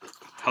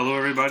Hello,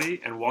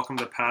 everybody, and welcome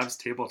to Pav's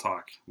Table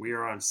Talk. We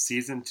are on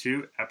Season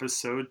 2,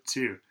 Episode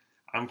 2.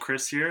 I'm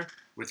Chris here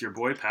with your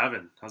boy,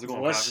 Pavin. How's it going,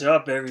 What's Pavin?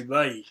 up,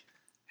 everybody?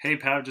 Hey,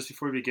 Pav, just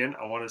before we begin,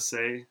 I want to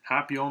say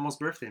happy almost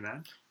birthday,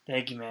 man.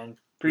 Thank you, man.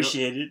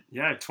 Appreciate it.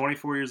 Yeah,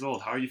 24 years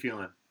old. How are you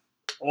feeling?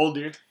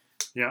 Older,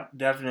 Yeah?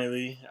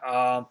 definitely.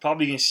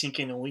 Probably going to sink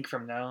in a week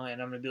from now,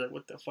 and I'm going to be like,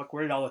 what the fuck?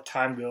 Where did all the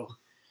time go?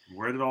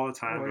 Where did all the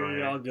time Where go? did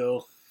it Hey? all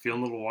go? Feeling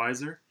a little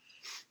wiser?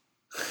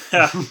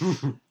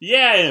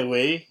 Yeah, in a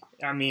way.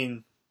 I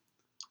mean,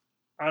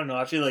 I don't know.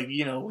 I feel like,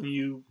 when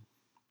you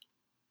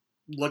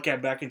look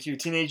back into your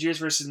teenage years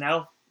versus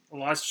now, a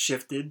lot's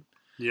shifted.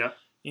 Yeah.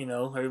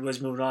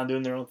 Everybody's moving on,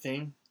 doing their own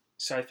thing.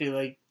 So I feel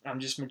like I'm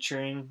just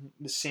maturing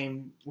the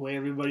same way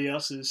everybody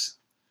else is.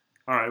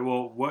 All right,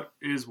 well, what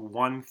is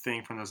one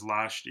thing from this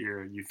last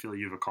year you feel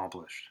you've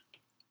accomplished?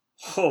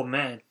 Oh,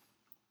 man.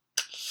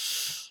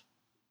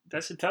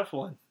 That's a tough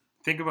one.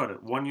 Think about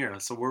it. 1 year.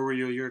 So where were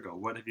you a year ago?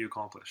 What have you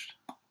accomplished?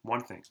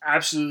 One thing.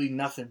 Absolutely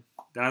nothing.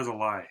 That is a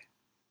lie.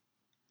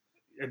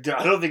 I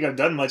don't think I've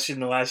done much in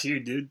the last year,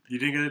 dude. You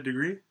didn't get a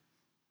degree?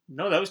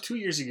 No, that was 2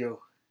 years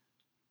ago.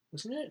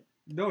 Wasn't it?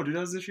 No, dude, that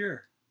was this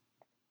year.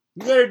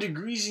 We got our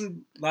degrees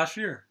in... Last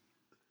year.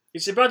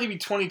 It's about to be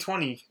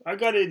 2020. I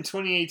got it in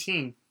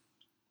 2018.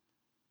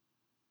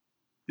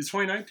 It's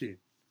 2019.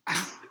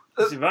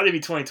 It's about to be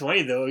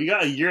 2020, though. You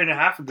got a year and a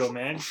half ago,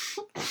 man.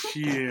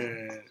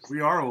 Shit. We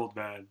are old,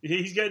 man.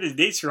 He's got his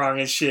dates wrong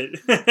and shit.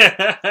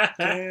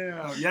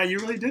 Damn. Yeah, you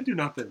really did do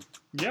nothing.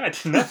 Yeah, I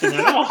did nothing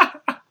at all.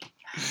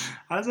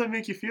 How does that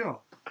make you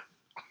feel?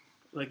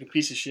 Like a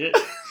piece of shit.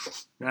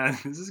 Man,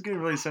 this is getting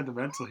really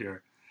sentimental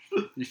here.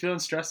 You feeling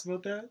stressed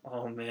about that?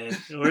 Oh, man.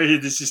 Where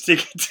did this just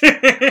take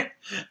it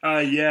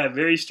to? Yeah,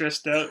 very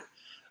stressed out.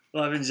 A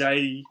lot of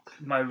anxiety.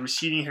 My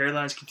receding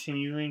hairline's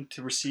continuing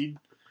to recede.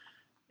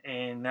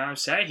 And now I'm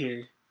sat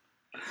here.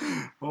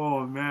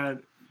 Oh,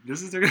 man.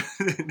 This is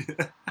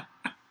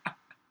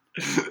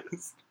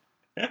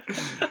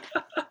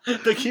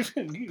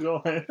Keep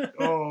going.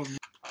 Oh.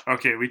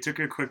 Okay, we took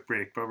a quick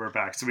break, but we're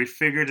back. So we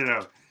figured it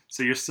out.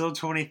 So you're still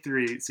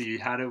 23, so you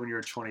had it when you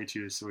were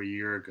 22, so a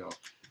year ago.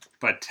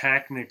 But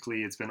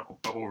technically, it's been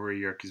over a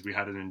year because we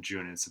had it in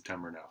June and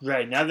September now.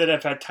 Right. Now that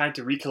I've had time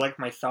to recollect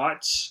my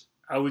thoughts,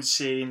 I would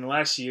say in the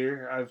last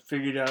year, I've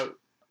figured out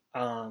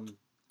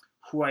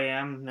who I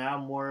am now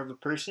more of a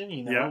person,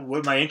 Yeah.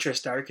 what my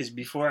interests are. Because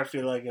before, I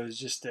feel like I was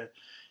just a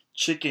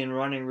chicken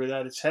running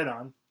without its head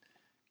on,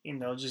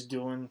 just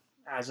doing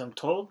as I'm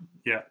told.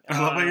 Yeah.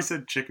 I love how you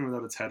said chicken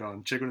without its head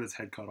on. Chicken with its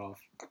head cut off.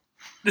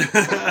 It's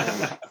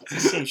the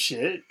same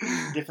shit.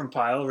 Different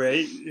pile,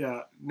 right?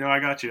 Yeah. No,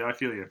 I got you. I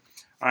feel you.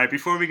 All right,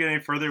 before we get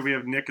any further, we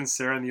have Nick and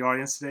Sarah in the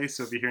audience today,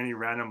 so if you hear any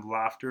random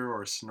laughter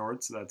or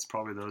snorts, that's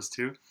probably those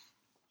two.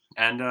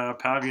 And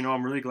Pav,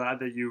 I'm really glad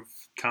that you've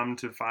come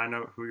to find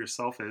out who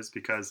yourself is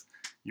because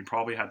you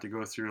probably had to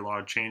go through a lot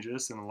of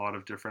changes and a lot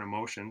of different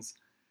emotions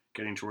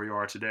getting to where you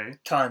are today.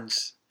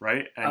 Tons.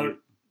 Right? And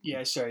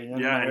yeah, sorry.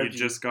 you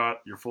just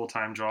got your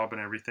full-time job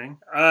and everything.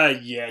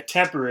 Yeah,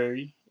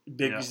 temporary.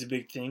 Is the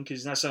big thing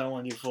because that's what I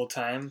want to do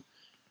full-time.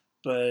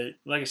 But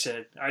like I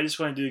said, I just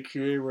want to do a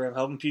career where I'm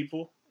helping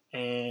people.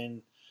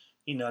 And,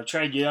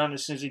 try to get on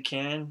as soon as I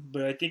can.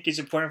 But I think it's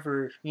important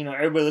for,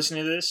 everybody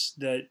listening to this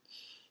that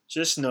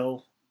just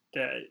know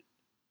that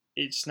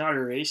it's not a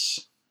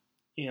race.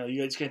 You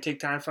guys got to take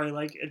time for it.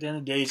 Like, at the end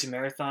of the day, it's a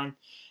marathon.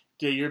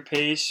 Do it at your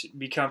pace.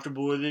 Be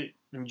comfortable with it.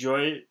 Enjoy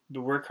it.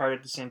 But work hard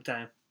at the same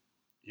time.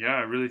 Yeah,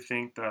 I really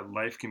think that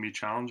life can be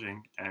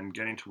challenging. And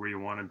getting to where you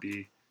want to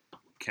be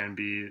can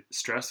be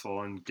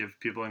stressful and give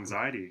people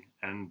anxiety.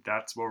 And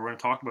that's what we're going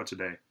to talk about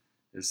today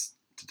is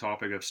the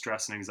topic of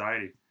stress and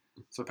anxiety.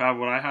 So, Pav,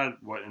 what I had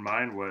in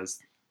mind was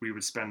we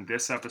would spend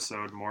this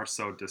episode more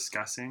so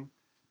discussing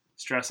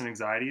stress and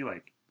anxiety,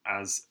 like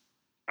as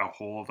a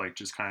whole, of like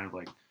just kind of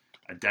like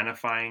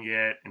identifying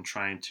it and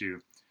trying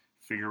to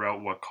figure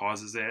out what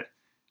causes it,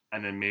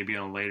 and then maybe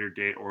on a later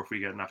date, or if we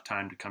get enough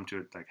time to come to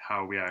it, like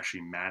how we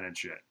actually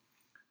manage it.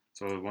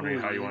 So, I was wondering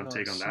how you want to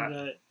take on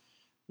that.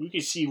 We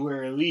could see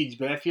where it leads,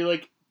 but I feel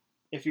like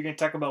if you're going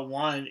to talk about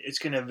one, it's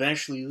going to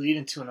eventually lead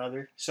into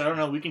another. So I don't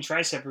know. We can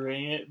try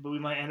separating it, but we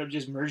might end up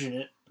just merging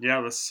it. Yeah,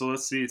 let's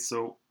see.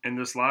 So in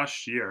this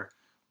last year,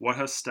 what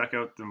has stuck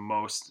out the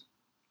most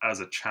as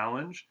a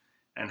challenge,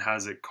 and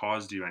has it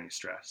caused you any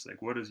stress?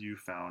 Like, what has you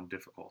found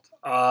difficult?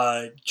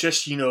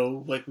 Just,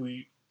 like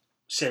we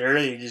said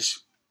earlier,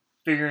 just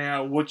figuring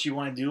out what you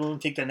want to do and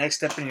take the next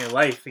step in your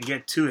life and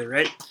get to it,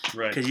 right?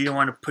 Right. Because you don't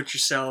want to put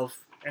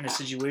yourself in a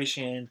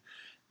situation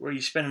where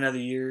you spend another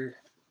year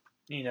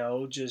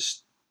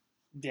just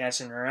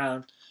dancing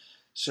around.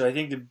 So I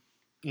think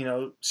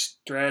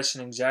stress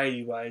and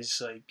anxiety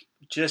wise, like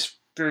just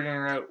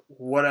figuring out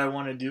what I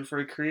want to do for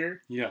a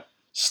career. Yeah.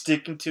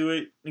 Sticking to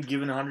it and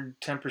giving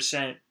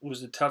 110%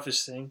 was the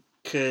toughest thing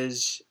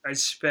because I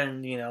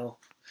spend,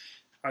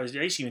 I used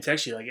to even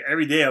text you like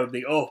every day. I would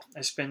be,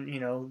 I spend,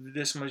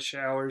 this much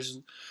hours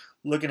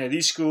looking at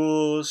these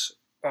schools.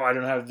 Oh, I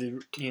don't have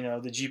the,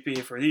 the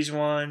GPA for these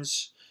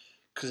ones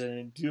because I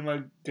didn't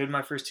do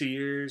my first 2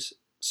 years.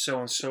 so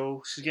and so.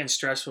 It's getting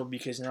stressful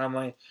because now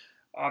my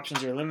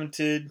options are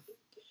limited.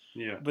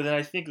 Yeah. But then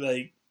I think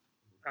like,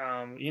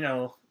 you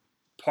know,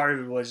 part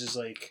of it was just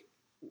like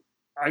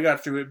I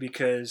got through it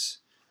because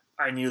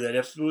I knew that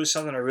if it was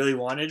something I really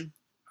wanted,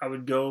 I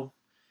would go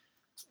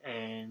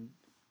and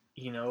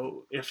you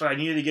know, if I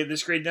needed to get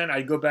this grade done,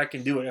 I'd go back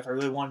and do it if I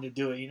really wanted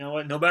to do it. You know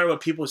what? No matter what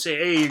people say,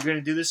 hey, you're going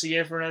to do this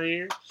again for another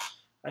year.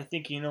 I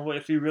think, you know what?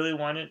 If you really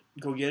want it,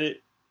 go get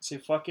it. Say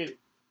fuck it.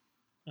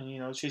 And, you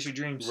know, chase your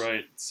dreams.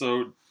 Right.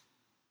 So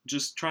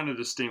just trying to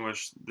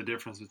distinguish the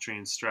difference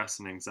between stress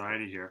and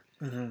anxiety here.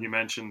 Mm-hmm. You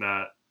mentioned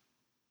that,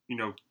 you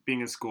know, being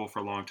in school for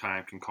a long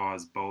time can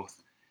cause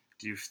both.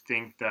 Do you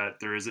think that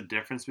there is a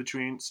difference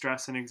between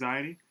stress and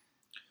anxiety?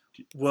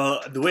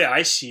 Well, the way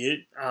I see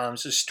it,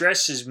 so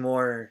stress is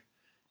more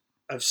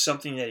of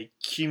something that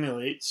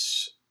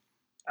accumulates,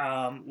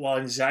 while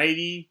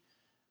anxiety,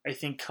 I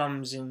think,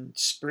 comes in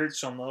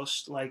spurts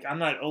almost. Like I'm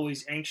not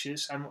always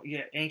anxious. I'm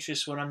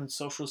anxious when I'm in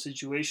social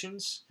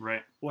situations.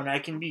 Right. When I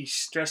can be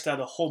stressed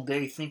out a whole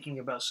day thinking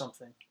about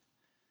something.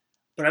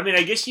 But I mean,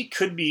 I guess you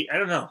could be. I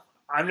don't know.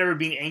 I've never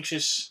been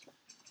anxious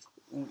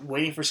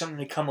waiting for something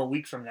to come a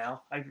week from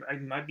now. I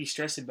might be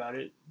stressed about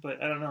it,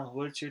 but I don't know.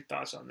 What's your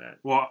thoughts on that?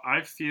 Well,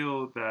 I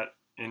feel that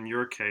in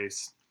your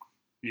case,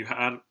 you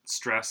had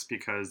stress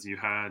because you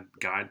had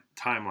guide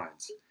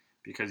timelines,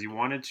 because you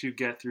wanted to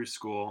get through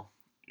school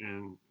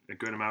in a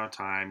good amount of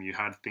time. You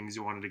had things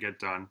you wanted to get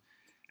done,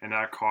 and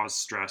that caused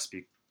stress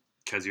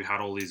because you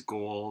had all these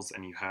goals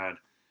and you had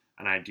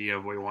an idea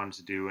of what you wanted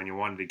to do and you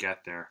wanted to get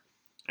there.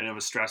 And it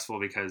was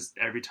stressful because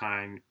every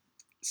time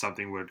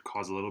something would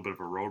cause a little bit of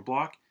a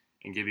roadblock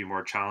and give you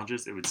more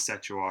challenges, it would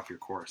set you off your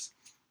course.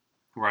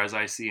 Whereas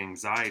I see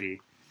anxiety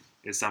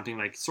is something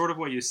like sort of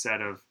what you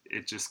said of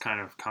it just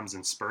kind of comes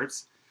in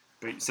spurts.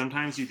 But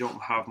sometimes you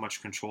don't have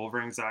much control over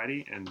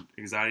anxiety, and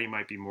anxiety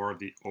might be more of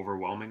the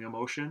overwhelming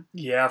emotion.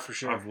 Yeah, for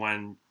sure. Of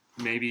when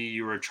maybe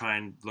you were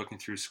looking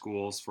through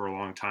schools for a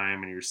long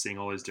time and you're seeing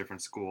all these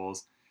different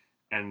schools,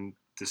 and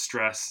the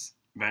stress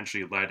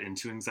eventually led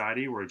into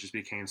anxiety where it just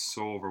became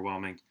so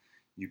overwhelming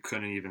you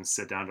couldn't even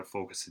sit down to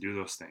focus to do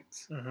those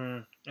things. Mm-hmm.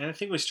 And I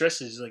think with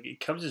stress is like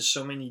it comes in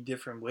so many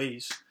different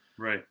ways.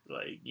 Right.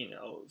 Like you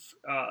know,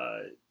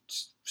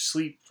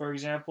 sleep, for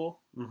example.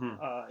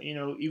 Mm-hmm. You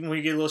know, even when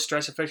you get a little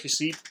stress, affects your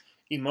sleep.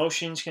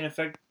 Emotions can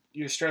affect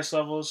your stress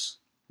levels.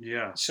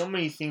 Yeah. So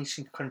many things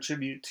can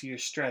contribute to your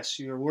stress,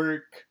 your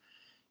work.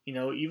 You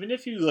know, even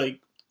if you like,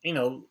 you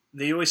know,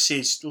 they always say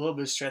a little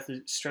bit of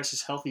stress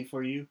is healthy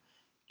for you,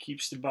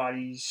 keeps the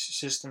body's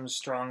system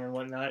strong and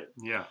whatnot.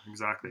 Yeah,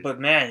 exactly. But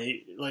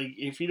man, like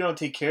if you don't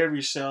take care of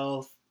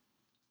yourself,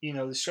 you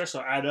know, the stress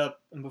will add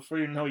up, and before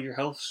you know, your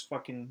health's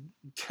fucking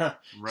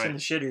right. in the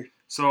shitter.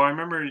 So I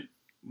remember,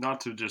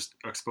 not to just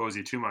expose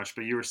you too much,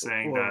 but you were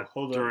saying that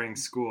during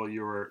school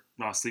you were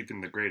not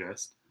sleeping the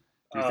greatest.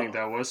 Do you think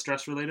that was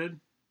stress related?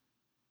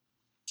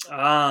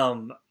 I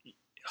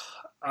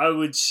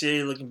would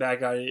say, looking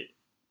back at it,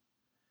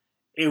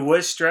 it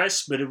was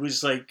stress, but it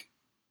was like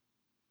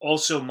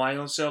also my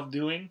own self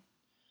doing,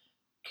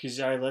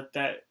 because I let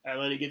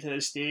it get to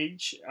that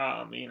stage.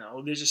 You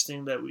know, there's this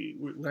thing that we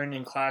learned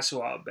in class a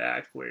while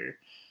back where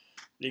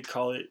they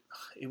call it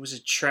was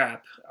a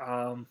trap,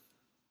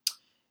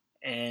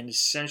 and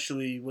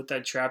essentially what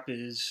that trap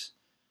is,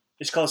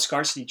 it's called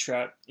scarcity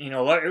trap. You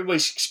know, everybody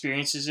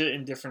experiences it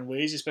in different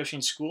ways, especially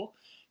in school,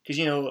 because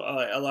you know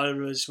a lot of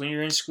us when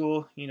you're in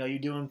school, you know, you're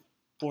doing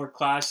 4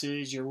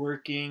 classes, you're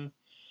working,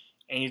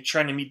 and you're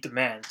trying to meet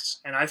demands.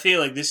 And I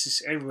feel like this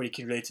is everybody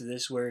can relate to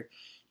this, where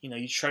you know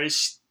you try to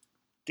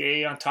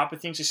stay on top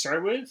of things to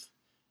start with,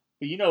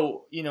 but you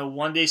know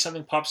one day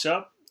something pops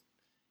up,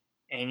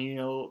 and you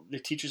know the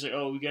teacher's like,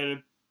 oh, we got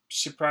a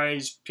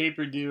surprise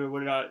paper due or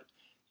whatnot.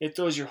 It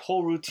throws your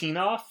whole routine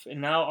off, and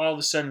now all of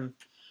a sudden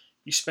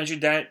you spend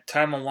your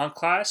time on one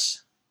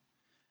class,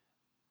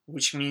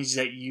 which means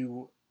that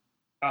you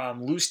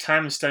lose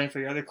time in studying for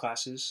your other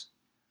classes,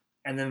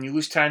 and then you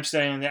lose time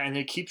studying that, and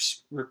it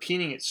keeps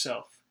repeating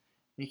itself.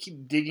 And you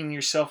keep digging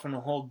yourself in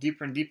the hole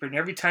deeper and deeper, and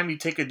every time you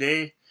take a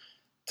day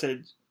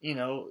to, you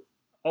know,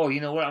 oh,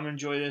 you know what, I'm going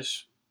to enjoy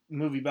this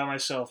movie by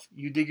myself,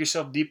 you dig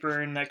yourself deeper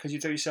in that because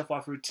you throw yourself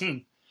off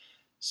routine.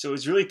 So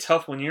it's really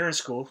tough when you're in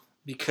school,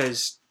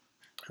 because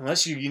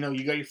unless you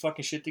got your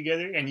fucking shit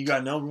together and you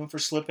got no room for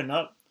slipping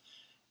up,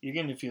 you're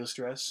going to feel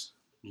stress.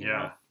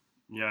 Yeah.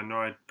 Yeah, no,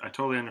 I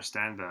totally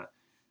understand that.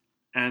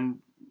 And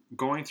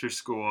going through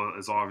school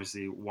is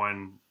obviously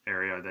one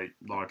area that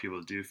a lot of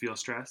people do feel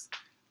stressed,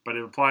 but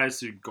it applies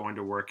to going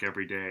to work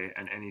every day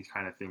and any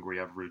kind of thing where you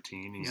have a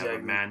routine and you have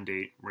a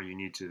mandate where you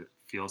need to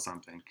feel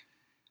something.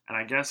 And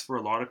I guess for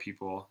a lot of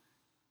people,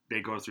 they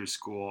go through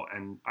school,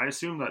 and I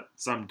assume that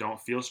some don't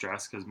feel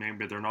stressed because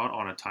maybe they're not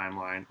on a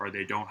timeline or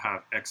they don't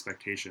have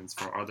expectations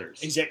for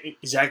others.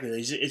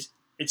 Exactly.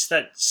 It's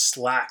that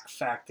slack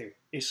factor.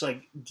 It's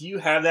like, do you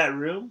have that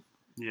room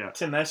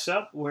to mess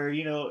up where,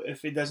 you know,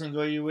 if it doesn't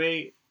go your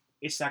way,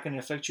 it's not going to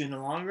affect you in the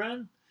long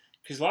run?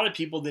 Because a lot of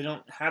people, they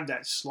don't have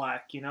that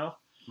slack, you know?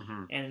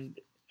 Mm-hmm. And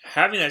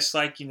having that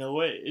slack, you know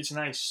what, it's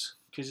nice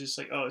because it's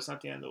like, oh, it's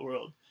not the end of the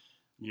world.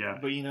 Yeah.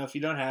 But if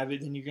you don't have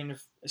it, then you're gonna.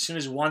 As soon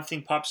as one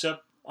thing pops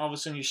up, all of a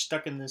sudden you're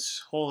stuck in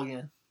this hole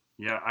again.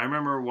 Yeah, I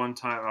remember one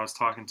time I was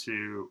talking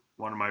to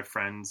one of my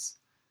friends,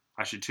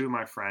 actually two of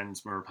my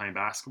friends, when we were playing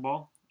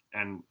basketball,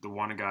 and the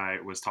one guy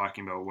was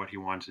talking about what he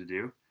wanted to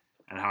do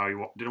and how he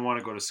didn't want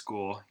to go to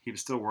school. He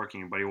was still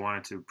working, but he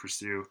wanted to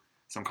pursue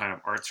some kind of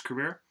arts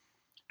career.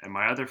 And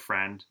my other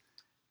friend,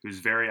 who's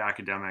very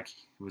academic,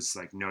 was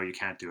like, "No, you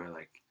can't do it.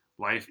 Like,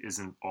 life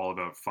isn't all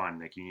about fun.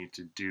 Like, you need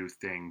to do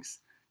things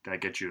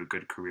that get you a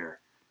good career."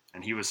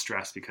 And he was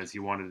stressed because he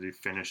wanted to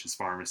finish his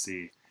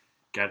pharmacy,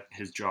 get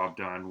his job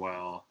done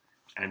well,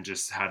 and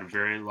just had a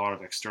very lot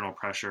of external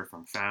pressure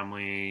from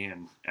family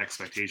and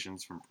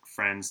expectations from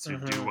friends to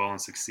do well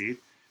and succeed,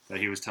 that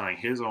he was telling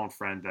his own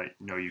friend that,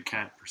 no, you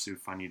can't pursue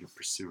fun, you need to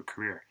pursue a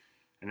career.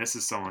 And this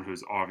is someone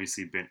who's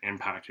obviously been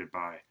impacted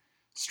by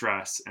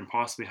stress and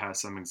possibly has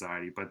some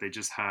anxiety, but they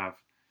just have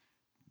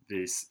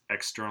these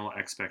external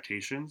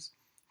expectations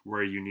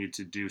where you need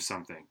to do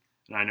something.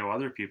 And I know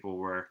other people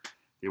where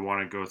they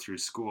want to go through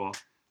school,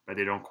 but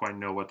they don't quite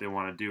know what they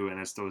want to do, and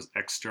it's those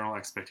external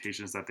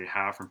expectations that they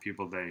have from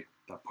people that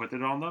put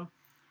it on them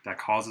that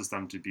causes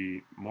them to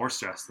be more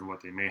stressed than what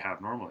they may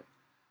have normally.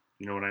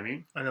 You know what I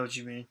mean? I know what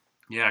you mean.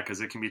 Yeah, because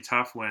it can be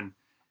tough when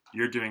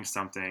you're doing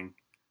something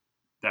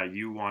that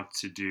you want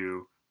to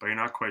do, but you're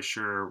not quite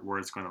sure where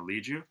it's going to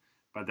lead you.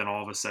 But then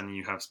all of a sudden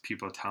you have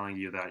people telling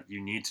you that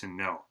you need to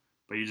know,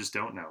 but you just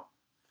don't know.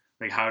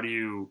 Like, how do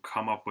you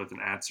come up with an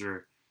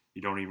answer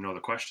you don't even know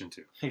the question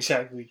to?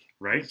 Exactly.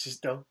 Right? It's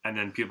just dumb. And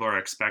then people are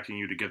expecting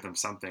you to give them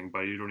something,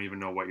 but you don't even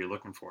know what you're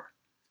looking for.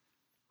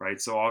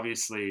 Right? So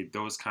obviously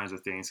those kinds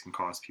of things can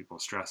cause people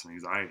stress and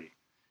anxiety.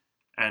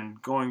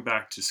 And going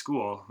back to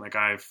school, like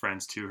I have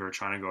friends too who are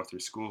trying to go through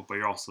school, but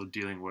you're also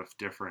dealing with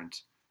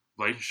different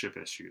relationship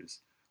issues,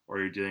 or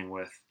you're dealing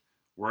with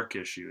work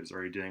issues,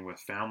 or you're dealing with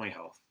family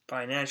health.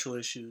 Financial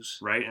issues.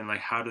 Right? And like,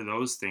 how do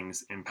those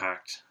things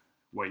impact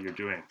what you're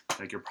doing?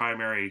 Like your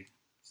primary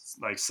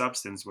like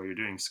substance, what you're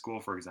doing,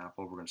 school, for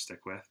example, we're going to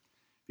stick with,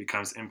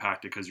 becomes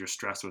impacted because you're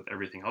stressed with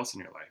everything else in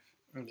your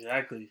life.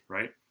 Exactly.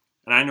 Right?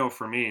 And I know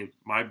for me,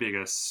 my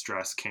biggest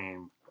stress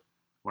came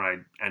when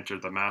I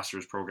entered the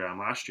master's program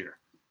last year,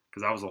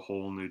 because that was a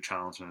whole new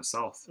challenge in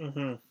itself.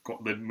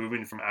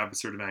 Moving from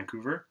Abbotsford to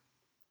Vancouver,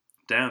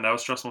 damn, that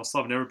was stressful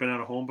stuff. I've never been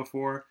out of home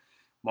before.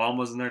 Mom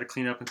wasn't there to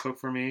clean up and cook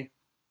for me.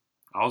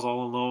 I was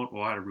all alone.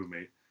 Well, I had a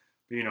roommate,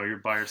 but you're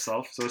by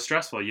yourself, so it's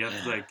stressful. You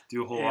have to like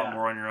do a whole lot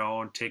more on your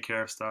own, take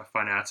care of stuff.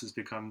 Finances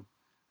become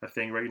a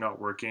thing, right? You're not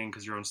working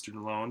because you're on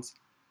student loans.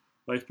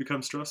 Life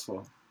becomes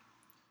stressful.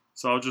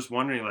 So I was just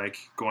wondering, like,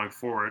 going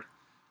forward,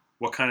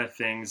 what kind of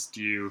things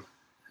do you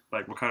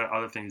like? What kind of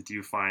other things do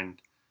you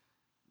find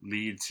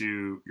lead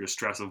to your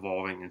stress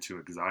evolving into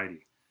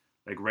anxiety?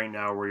 Like right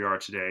now, where you are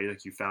today,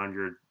 like you found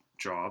your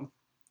job.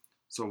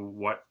 So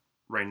what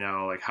right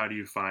now, like, how do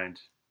you find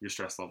your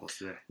stress levels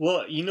today?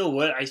 Well, you know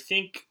what? I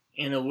think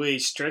in a way,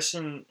 stress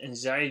and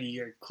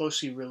anxiety are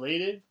closely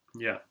related.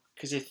 Yeah.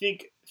 Because I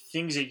think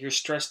things that you're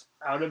stressed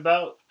out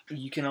about,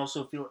 you can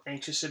also feel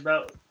anxious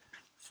about.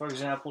 For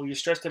example, you're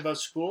stressed about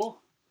school.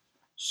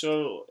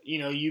 So,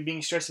 you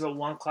being stressed about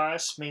one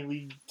class may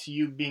lead to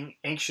you being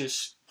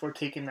anxious for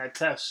taking that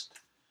test.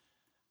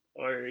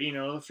 Or,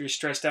 if you're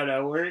stressed out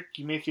at work,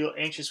 you may feel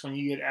anxious when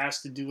you get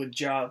asked to do a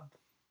job,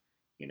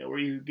 where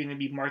you're going to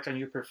be marked on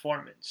your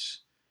performance.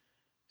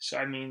 So,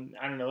 I mean,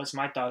 I don't know. That's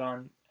my thought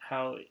on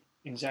how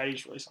anxiety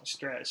is related on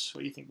stress.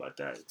 What do you think about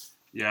that?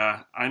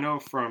 Yeah, I know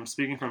from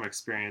speaking from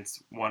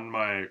experience, one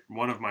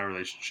of my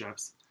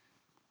relationships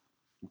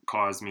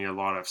caused me a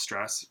lot of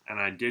stress, and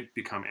I did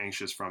become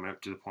anxious from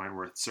it to the point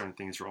where certain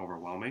things were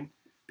overwhelming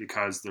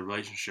because the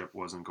relationship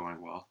wasn't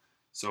going well.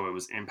 So it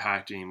was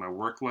impacting my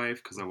work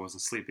life because I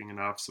wasn't sleeping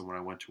enough. So when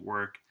I went to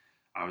work,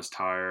 I was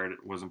tired,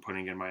 wasn't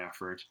putting in my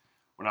effort.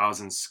 When I was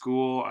in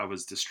school, I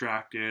was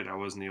distracted. I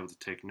wasn't able to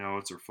take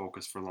notes or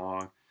focus for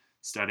long.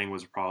 Studying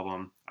was a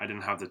problem. I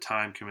didn't have the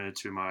time committed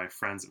to my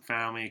friends and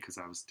family because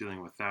I was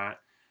dealing with that.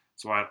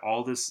 So I had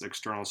all this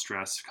external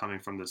stress coming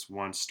from this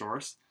one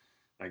source,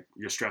 like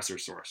your stressor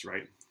source,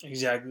 right?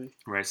 Exactly.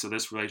 Right. So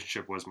this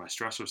relationship was my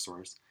stressor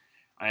source.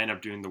 I ended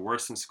up doing the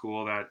worst in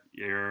school that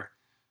year.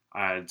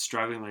 I had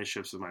struggling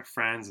relationships with my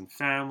friends and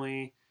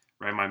family.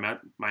 Right.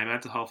 My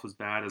mental health was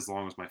bad as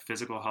long as my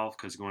physical health,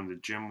 because going to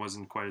the gym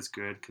wasn't quite as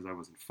good because I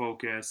wasn't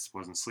focused,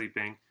 wasn't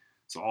sleeping.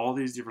 So all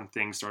these different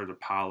things started to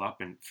pile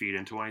up and feed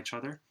into each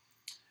other.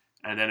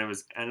 And then it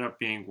ended up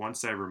being,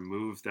 once I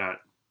removed that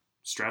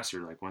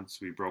stressor, like once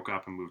we broke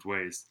up and moved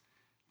ways,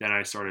 then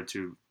I started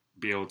to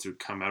be able to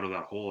come out of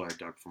that hole I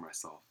dug for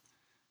myself,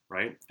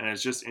 right? And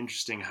it's just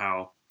interesting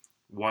how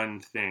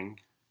one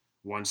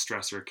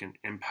stressor can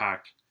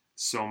impact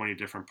so many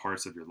different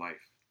parts of your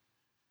life,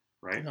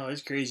 right? No,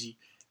 it's crazy.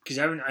 Because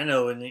I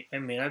know, and I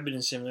mean, I've been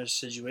in similar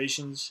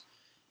situations,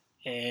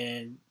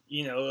 and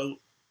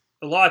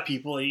a lot of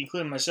people,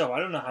 including myself, I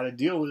don't know how to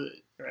deal with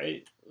it,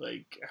 right?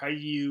 Like, how do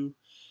you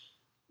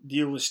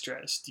deal with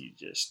stress? Do you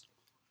just,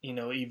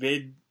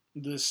 evade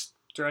the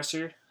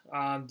stressor?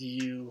 Do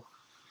you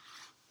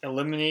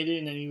eliminate it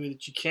in any way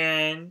that you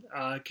can.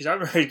 Because I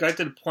remember it got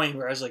to the point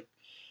where I was like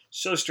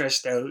so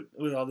stressed out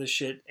with all this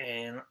shit,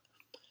 and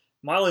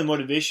my only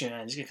motivation,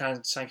 and it's gonna kind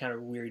of sound kind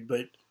of weird,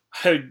 but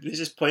there's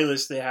this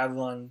playlist they have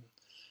on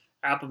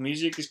Apple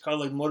Music. It's called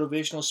like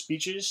motivational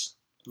speeches.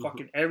 Mhm.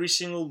 Fucking every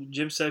single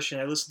gym session,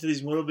 I listen to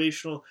these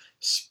motivational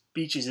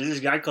speeches. There's this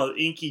guy called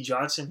Inky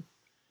Johnson.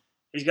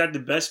 He's got the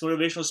best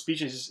motivational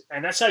speeches,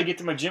 and that's how I get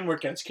to my gym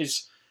workouts.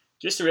 Because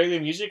just the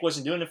regular music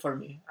wasn't doing it for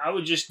me. I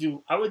would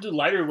do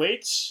lighter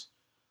weights,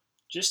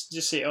 just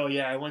say, oh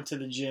yeah, I went to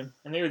the gym,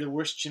 and they were the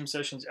worst gym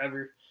sessions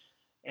ever.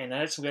 And I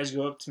had some guys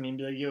go up to me and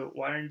be like, yo,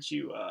 why aren't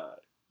you,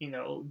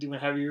 doing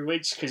heavier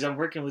weights? Because I'm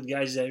working with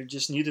guys that are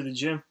just new to the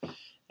gym.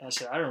 And I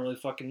said, I don't really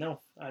fucking know.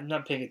 I'm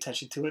not paying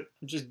attention to it.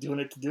 I'm just doing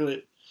it to do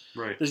it.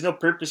 Right. There's no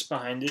purpose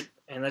behind it,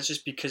 and that's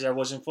just because I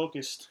wasn't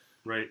focused.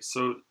 Right.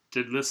 So,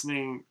 did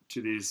listening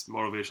to these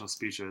motivational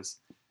speeches,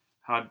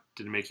 how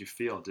did it make you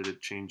feel? Did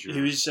it change your?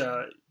 It was,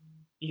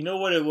 you know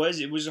what it was?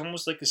 It was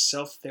almost like a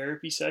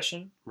self-therapy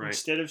session. Right.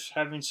 Instead of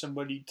having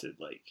somebody to,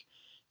 like,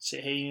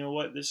 say, hey, you know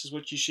what? This is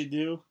what you should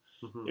do.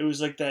 Mhm. It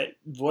was like that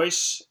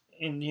voice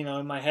in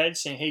my head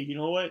saying, hey, you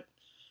know what?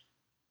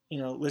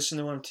 Listen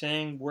to what I'm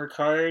saying, work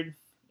hard,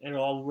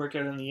 it'll all work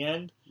out in the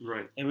end.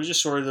 Right. It was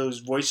just sort of those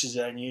voices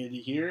that I needed to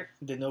hear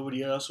that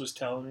nobody else was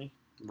telling me.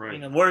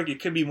 Right. It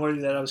could be more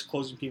that I was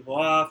closing people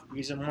off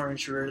because I'm more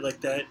introverted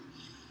like that,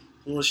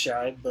 a little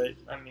shy, but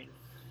I mean,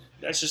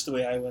 that's just the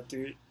way I went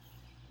through it.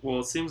 Well,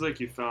 it seems like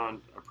you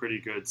found a pretty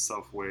good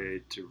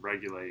way to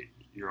regulate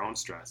your own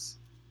stress.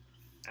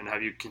 And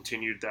have you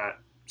continued that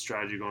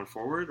strategy going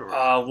forward? Or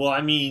Well, I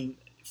mean,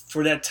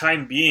 for that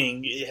time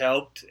being, it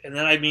helped. And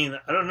then, I mean,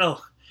 I don't know.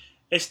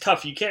 It's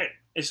tough. You can't.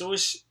 It's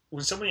always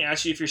when somebody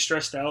asks you if you're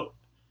stressed out.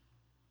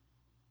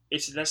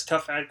 That's a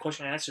tough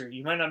question to answer.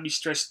 You might not be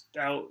stressed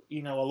out,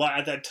 a lot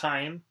at that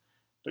time,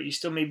 but you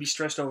still may be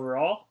stressed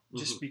overall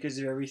just because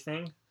of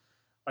everything.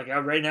 Like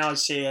right now, I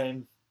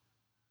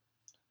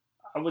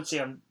would say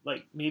I'm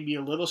like maybe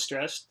a little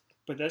stressed,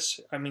 but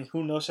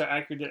who knows how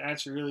accurate that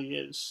answer really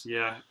is?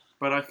 Yeah,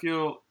 but I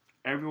feel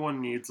everyone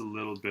needs a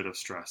little bit of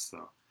stress,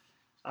 though.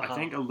 I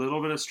think a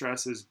little bit of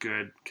stress is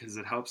good because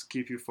it helps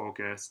keep you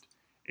focused.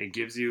 It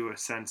gives you a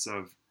sense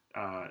of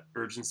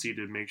urgency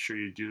to make sure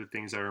you do the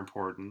things that are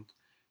important.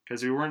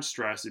 Because if you weren't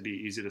stressed, it'd be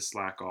easy to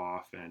slack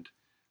off and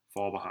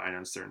fall behind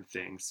on certain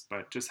things.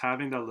 But just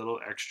having that little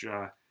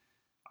extra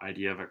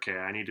idea of, okay,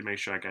 I need to make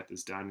sure I get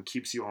this done,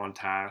 keeps you on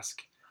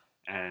task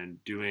and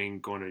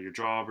going to your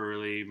job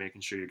early,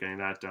 making sure you're getting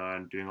that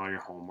done, doing all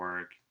your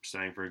homework,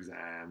 studying for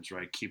exams,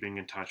 right? Keeping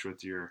in touch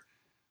with your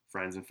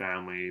friends and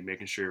family,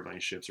 making sure your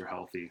relationships are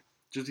healthy.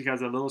 Just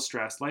because a little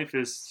stress, life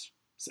is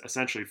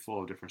essentially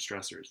full of different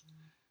stressors.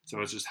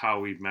 So it's just how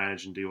we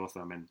manage and deal with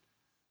them and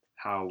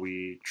how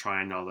we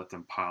try and not let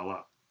them pile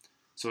up.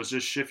 So it's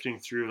just shifting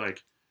through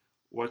like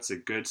what's a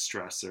good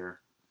stressor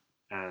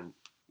and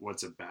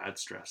what's a bad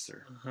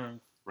stressor,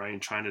 right?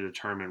 And trying to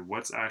determine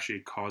what's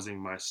actually causing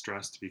my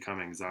stress to become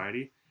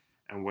anxiety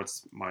and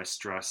what's my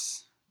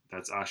stress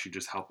that's actually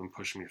just helping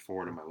push me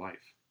forward in my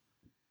life.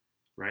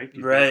 Right?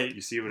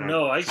 You see what I'm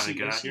trying to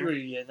get at here? Where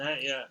you're getting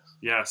at, yeah.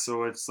 Yeah,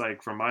 so it's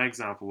like, for my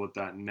example, what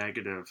that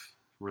negative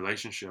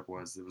relationship it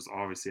was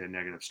obviously a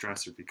negative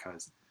stressor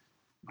because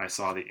I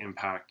saw the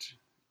impact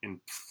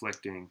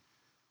inflicting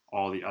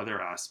all the other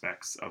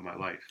aspects of my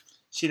life.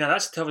 See, now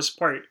that's the toughest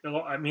part.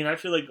 I mean, I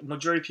feel like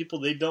majority of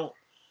people, they don't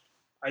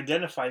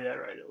identify that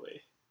right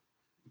away.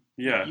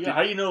 Yeah.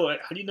 How do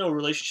you know a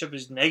relationship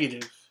is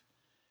negative?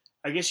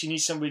 I guess you need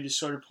somebody to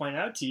sort of point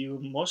out to you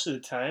most of the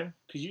time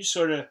because you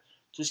sort of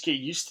just get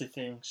used to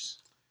things.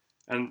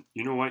 And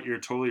you know what? You're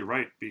totally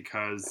right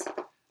because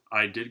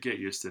I did get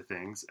used to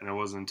things, and it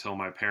wasn't until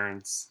my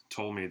parents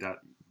told me that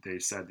they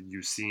said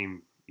you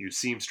seem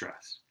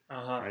stressed.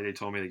 Right? They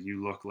told me that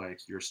you look like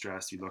you're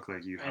stressed. You look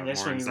like you have more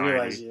anxiety. And that's when you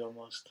realize it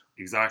almost.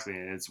 Exactly,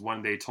 and it's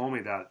when they told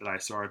me that I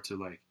started to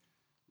like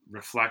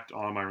reflect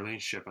on my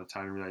relationship at the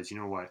time and realize, you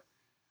know what?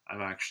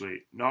 I'm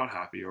actually not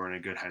happy or in a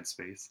good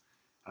headspace.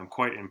 I'm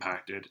quite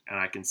impacted, and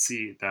I can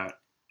see that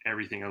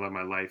everything about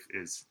my life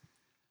is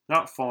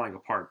not falling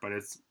apart, but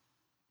it's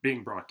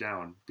being brought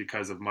down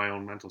because of my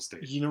own mental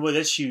state. You know what?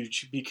 That's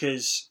huge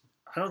because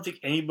I don't think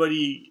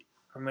anybody,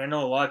 I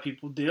know a lot of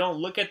people, they don't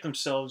look at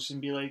themselves and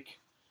be like,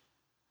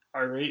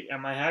 all right,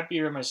 am I happy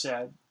or am I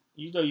sad?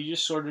 You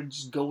just sort of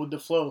just go with the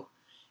flow.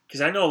 Because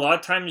I know a lot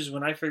of times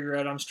when I figure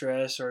out I'm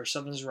stressed or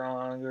something's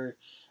wrong or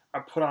I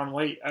put on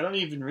weight, I don't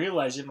even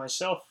realize it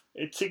myself.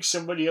 It takes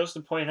somebody else to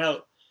point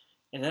out.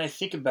 And then I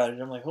think about it.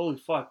 I'm like, holy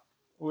fuck,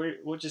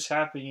 what just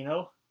happened,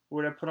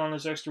 Where did I put on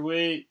this extra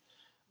weight?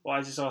 Why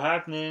is this all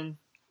happening?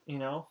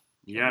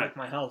 Yeah, like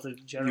my health in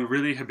general. You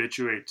really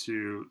habituate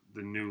to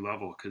the new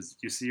level because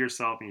you see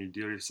yourself and you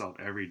deal with yourself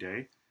every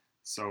day.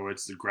 So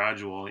it's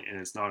gradual and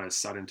it's not as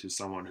sudden to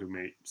someone who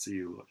may see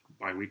you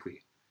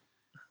bi-weekly.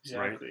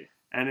 Exactly. Right?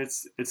 And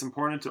it's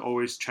important to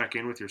always check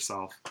in with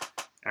yourself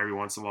every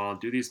once in a while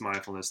and do these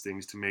mindfulness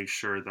things to make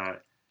sure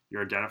that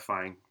you're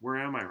identifying, where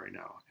am I right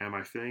now? Am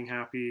I feeling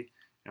happy?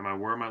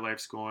 Where my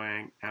life's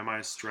going? Am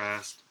I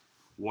stressed?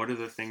 what are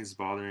the things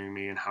bothering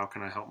me and how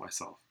can I help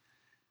myself?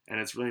 And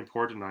it's really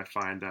important, I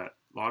find, that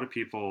a lot of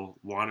people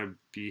want to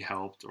be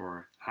helped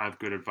or have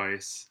good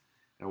advice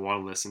and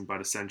want to listen, but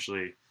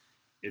essentially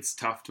it's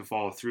tough to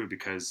follow through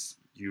because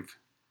you've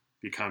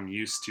become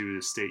used to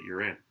the state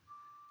you're in.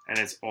 And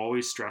it's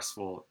always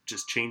stressful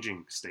just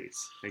changing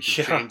states. Like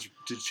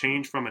to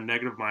change from a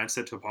negative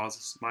mindset to a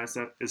positive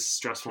mindset is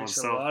stressful in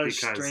itself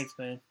because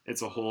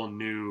it's a whole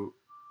new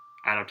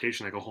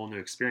adaptation, like a whole new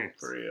experience.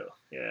 For real,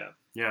 yeah.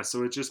 Yeah,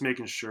 so it's just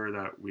making sure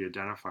that we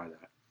identify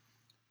that.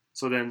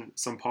 So then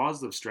some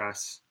positive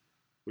stress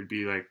would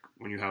be like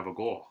when you have a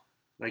goal.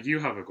 Like you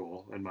have a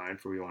goal in mind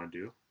for what you want to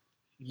do.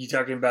 You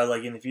talking about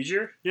like in the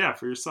future? Yeah,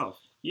 for yourself.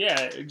 Yeah,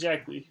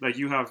 exactly. Like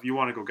you want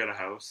to go get a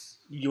house.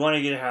 You want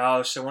to get a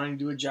house. I want to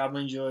do a job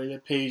I enjoy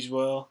that pays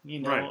well.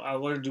 You know, right. I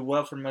want to do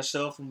well for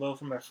myself and well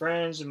for my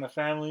friends and my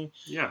family.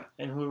 Yeah.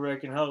 And whoever I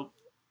can help.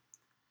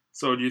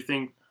 So do you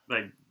think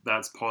like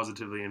that's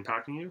positively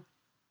impacting you?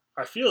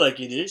 I feel like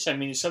it is. I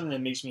mean, it's something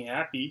that makes me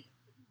happy.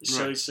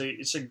 So right.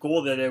 it's a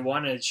goal that I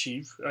want to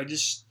achieve. I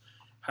just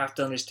have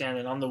to understand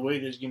that on the way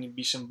there's going to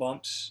be some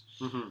bumps.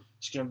 Mm-hmm.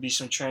 There's going to be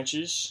some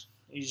trenches.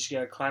 You just got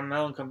to climb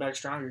out and come back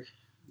stronger.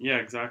 Yeah,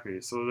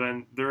 exactly. So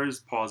then there is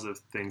positive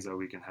things that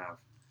we can have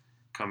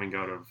coming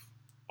out of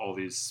all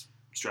these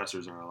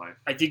stressors in our life.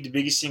 I think the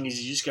biggest thing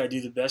is you just got to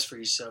do the best for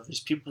yourself. There's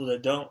people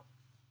that don't,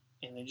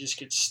 and they just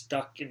get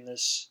stuck in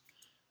this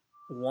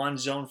one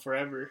zone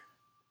forever.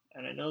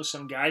 And I know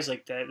some guys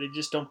like that, they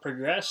just don't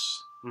progress.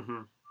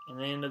 Mm-hmm. And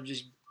they end up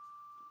just,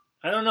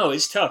 I don't know,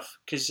 it's tough.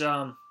 Because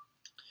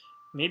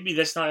maybe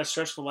that's not a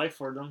stressful life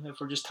for them if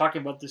we're just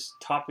talking about this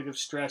topic of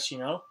stress, you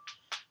know?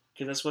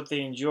 Because that's what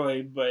they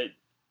enjoy. But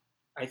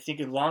I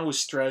think along with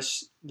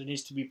stress, there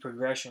needs to be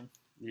progression.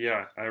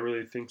 Yeah, I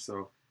really think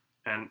so.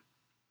 And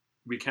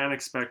we can't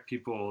expect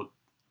people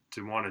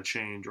to want to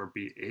change or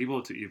be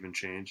able to even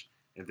change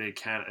if they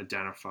can't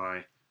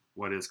identify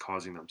what is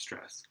causing them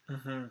stress.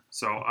 Mm-hmm.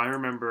 So I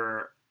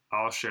remember,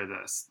 I'll share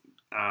this,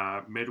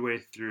 midway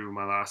through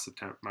my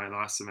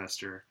last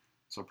semester,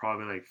 so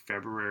probably like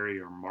February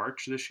or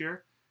March this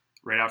year,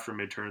 right after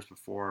midterms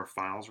before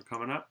finals were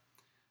coming up,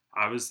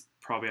 I was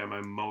probably at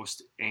my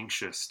most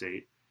anxious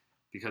state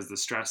because the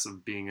stress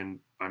of being in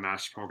my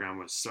master's program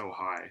was so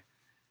high.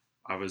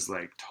 I was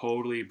like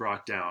totally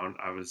brought down.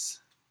 I was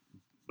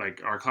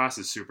like, our class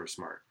is super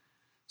smart.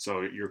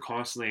 So you're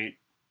constantly,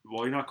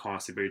 well, you're not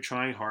constantly, but you're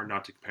trying hard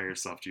not to compare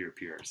yourself to your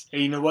peers.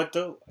 Hey, you know what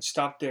though?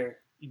 Stop there.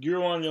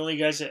 You're one of the only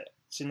guys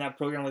that's in that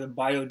program with a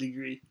bio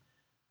degree.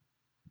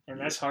 And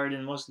that's hard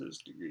in most of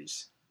those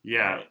degrees.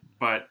 Yeah, right?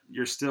 But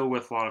you're still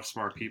with a lot of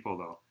smart people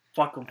though.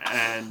 Fuck them.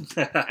 And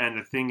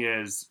the thing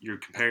is, you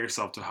compare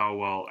yourself to how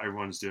well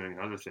everyone's doing in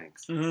other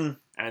things. Mm-hmm.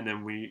 And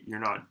then you're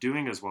not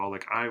doing as well.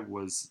 Like I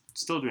was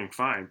still doing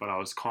fine, but I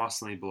was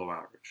constantly below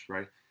average,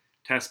 right?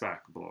 Test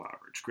back below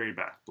average, grade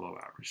back below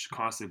average,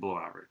 constantly below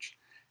average.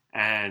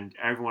 And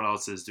everyone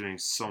else is doing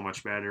so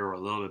much better or a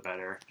little bit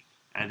better.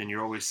 And then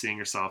you're always seeing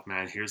yourself,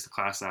 man, here's the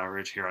class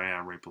average, here I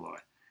am right below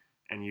it.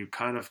 And you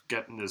kind of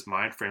get in this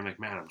mind frame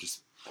like, man, I'm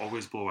just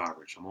always below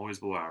average. I'm always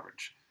below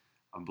average.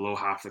 I'm below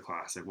half the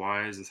class. Like,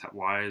 why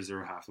is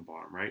there half the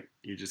bottom, right?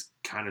 You just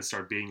kind of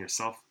start beating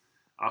yourself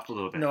up a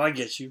little bit. No, I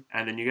get you.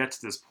 And then you get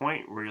to this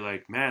point where you're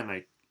like, man,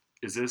 like,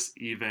 is this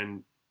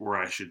even where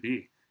I should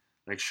be?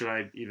 Like, should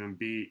I even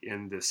be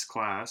in this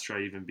class? Should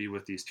I even be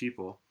with these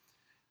people?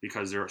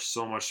 Because they're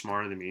so much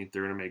smarter than me.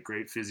 They're going to make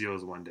great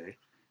physios one day.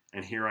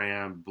 And here I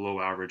am below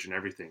average in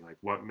everything. Like,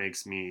 what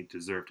makes me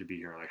deserve to be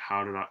here? Like,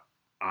 how did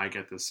I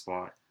get this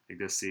spot? Like,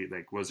 this seat?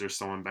 Like, was there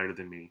someone better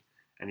than me?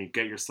 And you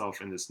get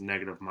yourself in this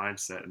negative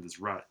mindset and this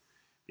rut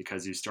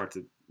because you start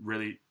to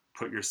really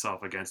put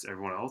yourself against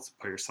everyone else,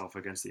 put yourself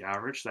against the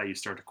average, that you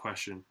start to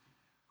question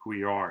who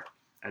you are.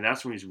 And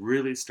that's when you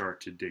really start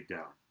to dig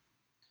down,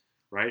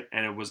 right?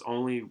 And it was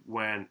only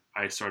when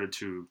I started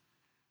to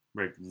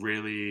like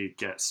really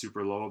get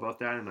super low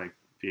about that and like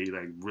be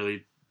like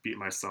really beat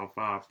myself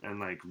up and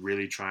like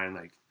really try and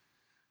like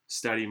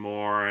study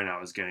more, and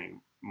I was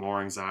getting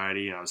more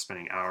anxiety and I was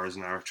spending hours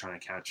and hours trying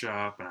to catch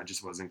up and I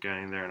just wasn't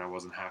getting there and I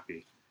wasn't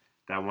happy.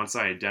 That once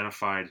I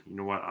identified, you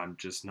know what, I'm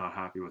just not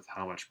happy with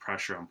how much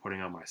pressure I'm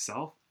putting on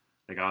myself.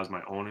 Like I was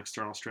my own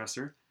external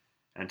stressor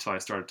until I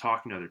started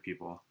talking to other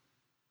people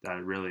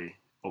that really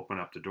opened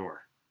up the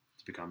door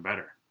to become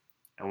better.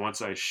 And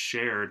once I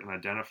shared and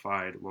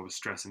identified what was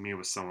stressing me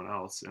with someone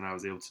else and I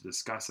was able to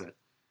discuss it,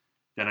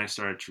 then I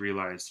started to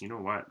realize, you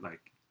know what, like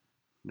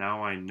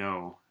now I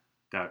know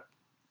that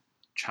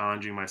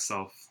challenging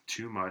myself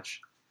too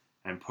much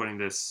and putting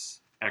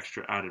this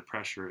extra added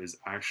pressure is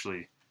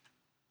actually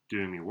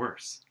doing me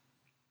worse.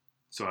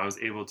 So I was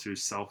able to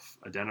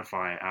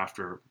self-identify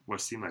after what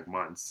seemed like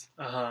months.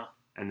 Uh-huh.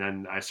 And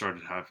then I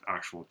started to have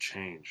actual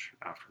change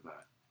after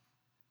that.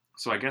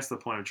 So I guess the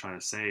point I'm trying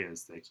to say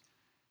is like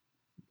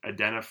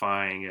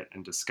identifying it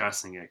and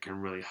discussing it can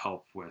really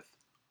help with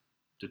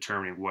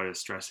determining what is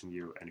stressing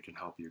you and it can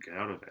help you get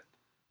out of it.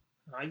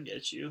 I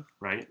get you.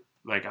 Right?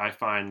 Like I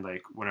find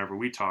like whenever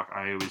we talk,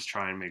 I always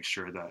try and make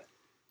sure that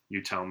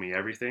you tell me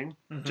everything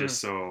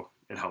just so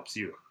it helps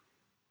you.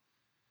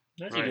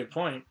 That's a right? good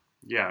point.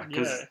 Yeah, Yeah.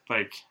 because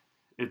like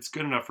it's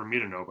good enough for me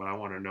to know, but I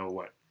want to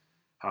know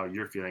how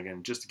you're feeling,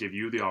 and just to give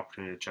you the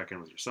opportunity to check in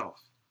with yourself.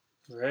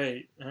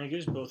 Right. And it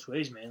goes both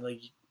ways, man.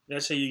 Like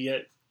that's how you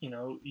get,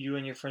 you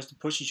and your friends to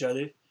push each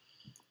other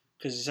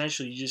because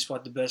essentially you just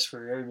want the best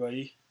for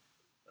everybody.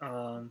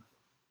 Um,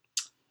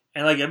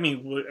 and like I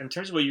mean, in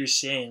terms of what you're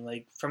saying,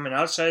 like from an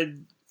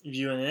outside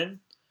viewing in,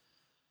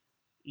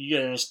 you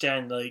gotta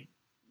understand like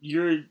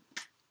you're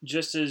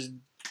just as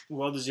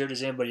well deserved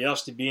as anybody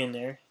else to be in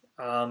there.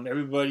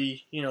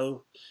 Everybody,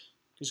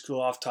 just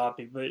go off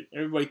topic, but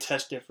everybody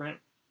tests different.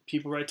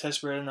 People write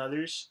tests better than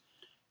others.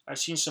 I've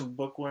seen some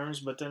bookworms,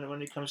 but then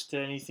when it comes to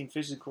anything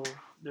physical,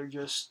 they're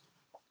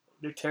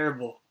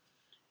terrible.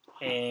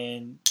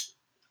 And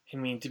I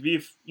mean, to be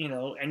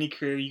any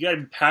career, you got to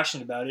be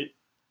passionate about it.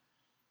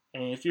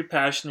 And if you're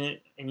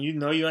passionate and you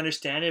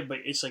understand it, but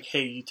it's like,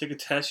 hey, you took a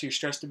test, you're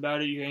stressed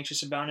about it, you're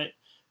anxious about it,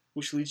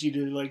 which leads you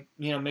to like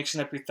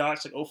mixing up your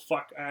thoughts. Like, oh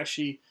fuck,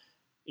 actually,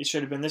 it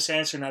should have been this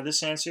answer, not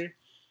this answer.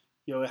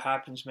 It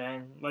happens,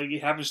 man. Like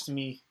it happens to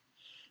me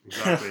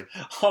Exactly.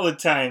 all the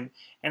time.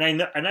 And I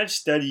know, and I've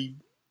studied.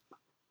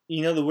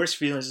 The worst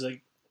feeling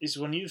is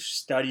when you've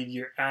studied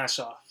your ass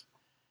off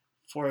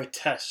for a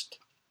test.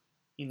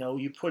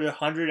 You put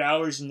 100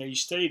 hours in there. You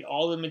studied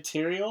all the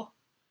material,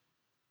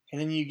 and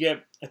then you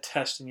get a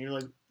test, and you're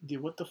like,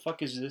 dude, what the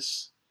fuck is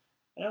this?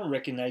 I don't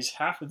recognize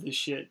half of this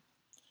shit.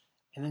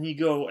 And then you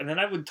go, and then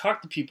I would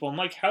talk to people. I'm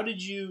like, how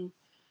did you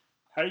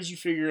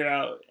figure it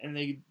out? And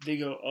they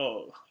go,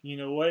 oh, you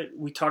know what?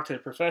 We talked to the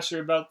professor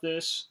about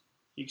this.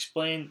 He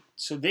explained.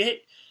 So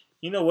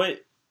you know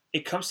what?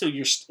 It comes to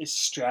it's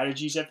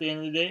strategies at the end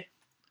of the day.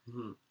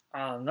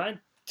 Mm-hmm. Not in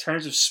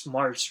terms of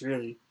smarts,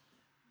 really.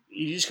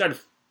 You just got to,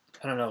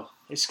 I don't know.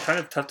 It's kind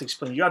of tough to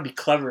explain. You got to be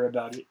clever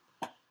about it.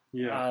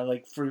 Yeah.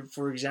 Like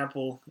for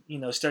example,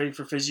 studying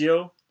for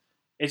physio.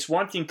 It's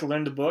one thing to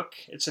learn the book.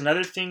 It's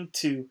another thing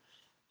to,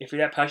 if you're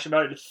that passionate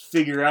about it, to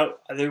figure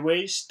out other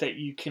ways that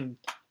you can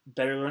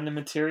better learn the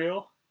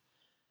material,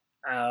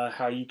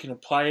 how you can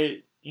apply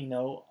it,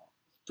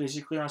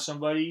 physically on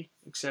somebody,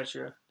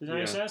 etc. Does that make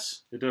Yeah,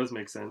 sense? it does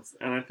make sense.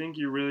 And I think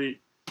you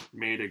really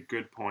made a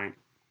good point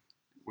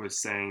with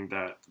saying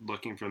that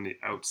looking from the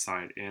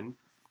outside in,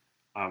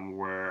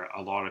 where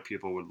a lot of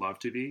people would love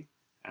to be,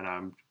 and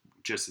I'm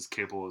just as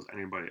capable as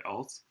anybody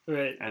else.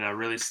 Right. And that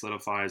really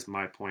solidifies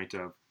my point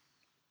of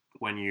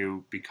when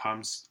you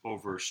become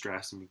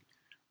overstressed and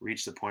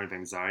reach the point of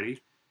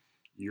anxiety,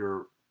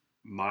 your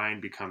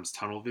mind becomes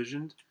tunnel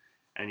visioned,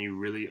 and you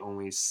really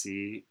only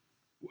see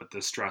what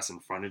the stress in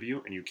front of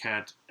you, and you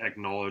can't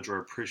acknowledge or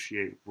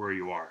appreciate where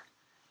you are.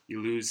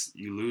 You lose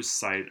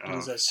sight You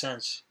lose of, that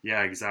sense.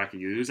 yeah, exactly.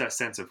 You lose that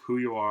sense of who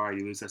you are.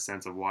 You lose that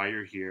sense of why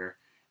you're here,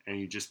 and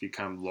you just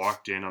become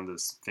locked in on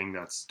this thing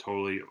that's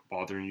totally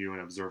bothering you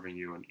and observing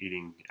you and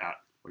eating at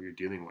what you're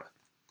dealing with,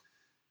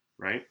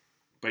 right?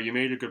 But you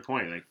made a good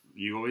point. Like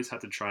you always have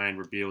to try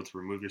and be able to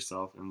remove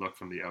yourself and look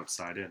from the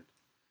outside in.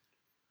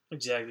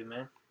 Exactly,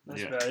 man.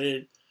 That's Yeah, about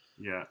it.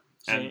 yeah,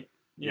 So, and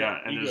yeah, yeah,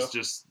 and you there's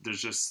go.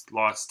 just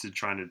lots to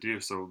trying to do.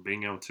 So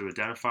being able to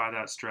identify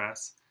that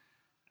stress,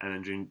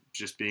 and then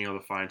just being able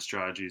to find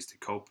strategies to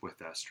cope with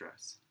that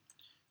stress.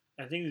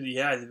 I think,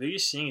 yeah, the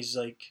biggest thing is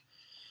like,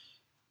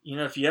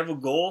 if you have a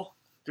goal,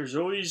 there's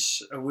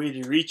always a way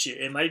to reach it.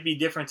 It might be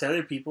different to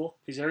other people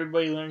because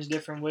everybody learns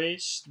different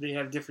ways. They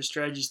have different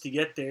strategies to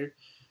get there.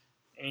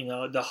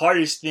 And, the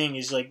hardest thing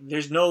is like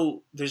there's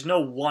no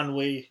one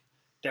way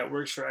that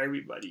works for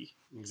everybody.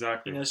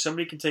 Exactly.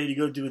 Somebody can tell you to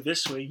go do it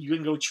this way. You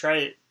can go try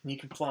it and you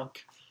can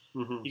flunk.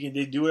 Mm-hmm. You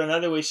can do it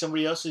another way.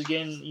 Somebody else is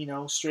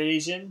getting straight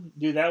A's in.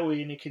 Do that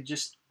way, and it could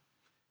just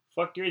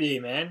fuck your day,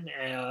 man.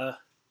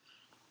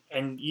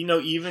 And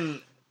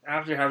even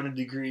after having a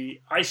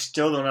degree, I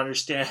still don't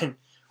understand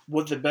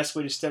what the best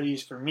way to study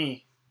is for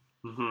me.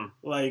 Mm-hmm.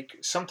 Like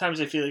sometimes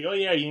I feel like, oh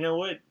yeah, you know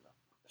what?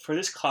 For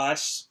this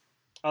class,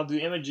 I'll do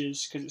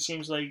images because it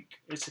seems like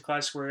it's a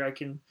class where I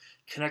can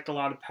connect a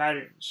lot of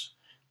patterns.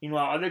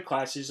 Meanwhile, other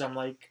classes, I'm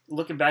like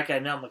looking back at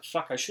it now, I'm like,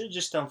 fuck, I should have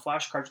just done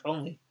flashcards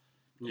only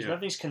because Yeah.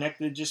 nothing's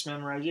connected, just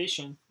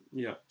memorization.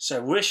 Yeah. So I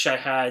wish I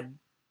had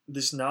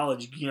this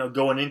knowledge,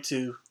 going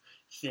into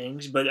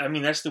things. But I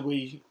mean, that's the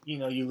way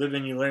you live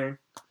and you learn.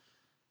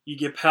 You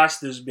get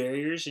past those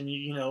barriers, and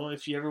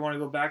if you ever want to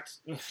go back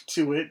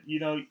to it,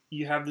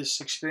 you have this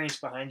experience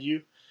behind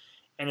you,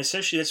 and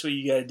essentially that's what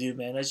you got to do,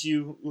 man. As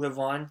you live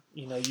on,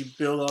 you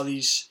build all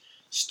these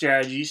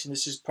strategies, and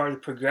this is part of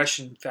the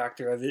progression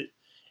factor of it.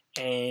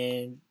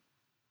 And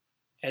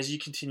as you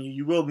continue,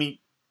 you will meet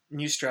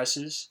new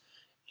stresses,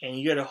 and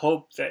you got to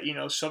hope that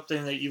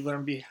something that you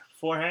learned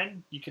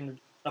beforehand you can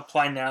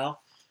apply now,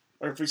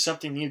 or if it's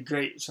something new,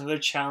 great. It's another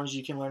challenge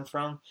you can learn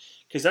from,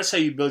 because that's how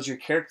you build your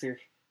character.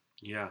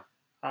 Yeah.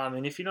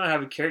 And if you don't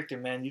have a character,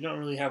 man, you don't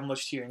really have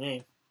much to your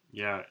name.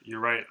 Yeah, you're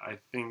right. I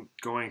think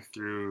going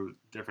through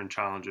different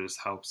challenges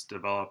helps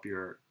develop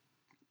your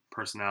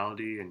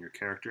personality and your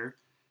character,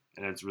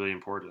 and it's really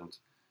important.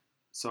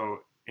 So,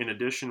 in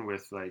addition,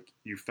 with like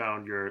you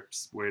found your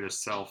way to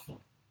self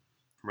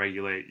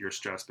regulate your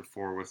stress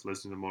before with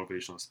listening to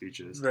motivational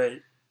speeches,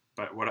 Right.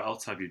 But what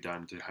else have you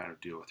done to kind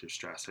of deal with your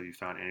stress? Have you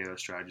found any other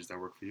strategies that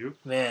work for you?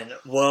 Man,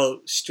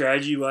 well,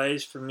 strategy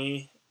wise for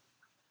me,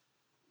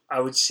 I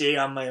would say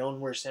I'm my own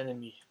worst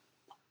enemy.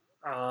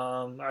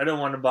 I don't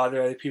want to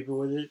bother other people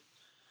with it,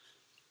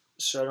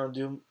 so I don't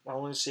do. I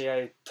want to say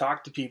I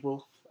talk to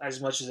people as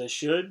much as I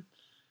should,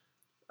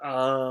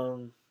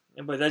 but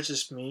that's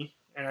just me,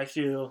 and I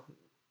feel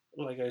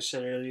like I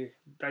said earlier,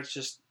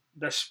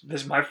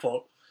 that's my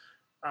fault.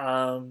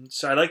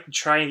 So I like to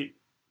try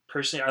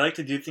personally. I like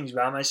to do things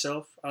by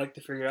myself. I like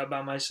to figure it out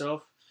by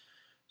myself.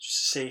 Just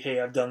to say, hey,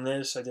 I've done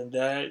this, I've done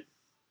that,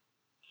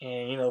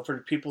 and for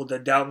the people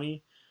that doubt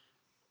me,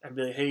 I'd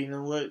be like, hey, you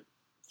know what?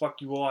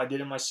 Fuck you all. I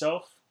did it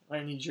myself. I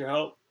need your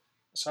help.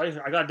 So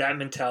I got that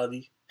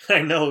mentality.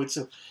 I know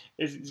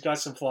it's got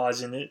some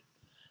flaws in it.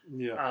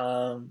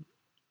 Yeah.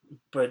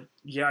 But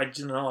yeah, I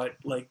don't know.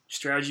 Like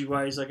strategy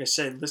wise, like I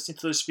said, listening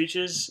to those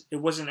speeches, it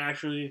wasn't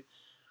actually.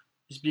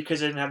 It's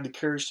because I didn't have the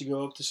courage to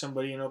go up to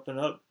somebody and open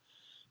up.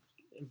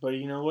 But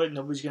you know what?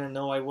 Nobody's gonna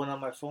know. I went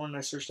on my phone and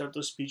I searched out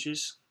those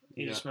speeches.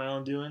 It's just my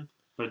own doing.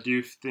 But do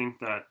you think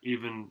that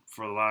even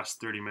for the last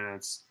 30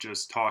 minutes,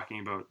 just talking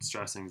about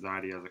stress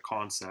anxiety as a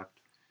concept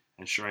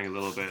and sharing a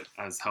little bit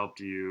has helped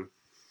you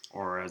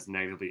or has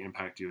negatively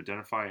impacted you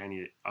identify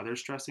any other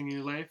stressing in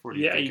your life? Or do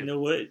you think you know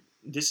what?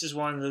 This is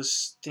one of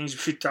those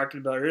things we were talking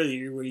about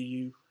earlier where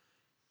you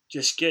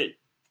just get,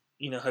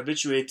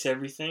 habituated to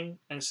everything.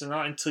 And so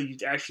not until you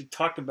actually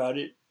talk about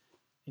it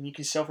and you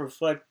can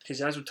self-reflect,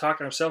 because as we're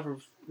talking, I'm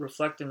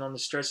self-reflecting on the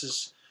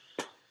stresses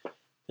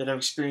that I'm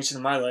experiencing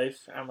in my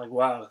life. I'm like,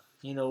 wow,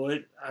 you know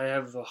what? I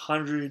have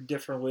 100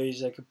 different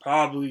ways I could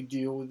probably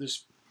deal with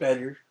this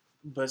better,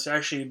 but it's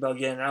actually about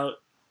getting out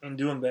and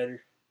doing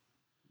better.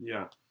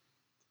 Yeah.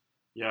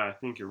 Yeah, I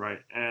think you're right.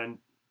 And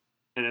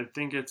I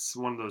think it's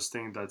one of those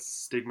things that's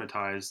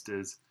stigmatized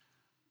is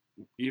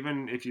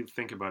even if you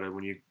think about it,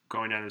 when you're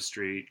going down the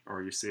street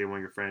or you see one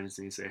of your friends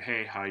and you say,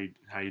 hey, how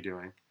you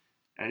doing?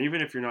 And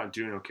even if you're not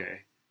doing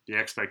okay, the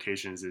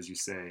expectations is you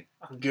say,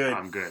 I'm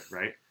good,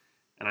 right?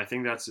 And I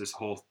think that's this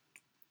whole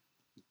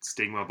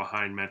stigma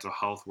behind mental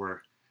health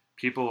where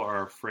people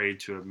are afraid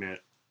to admit,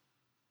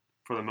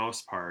 for the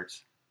most part,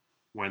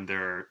 when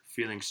they're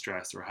feeling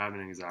stressed or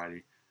having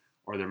anxiety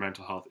or their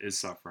mental health is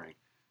suffering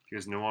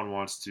because no one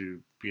wants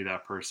to be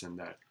that person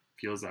that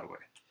feels that way.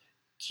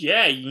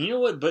 Yeah, you know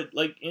what? But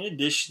like in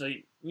addition,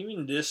 like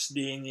even this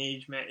day and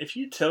age, man, if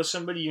you tell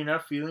somebody you're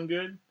not feeling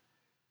good,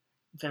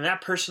 then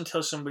that person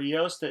tells somebody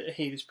else that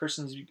hey, this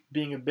person's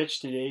being a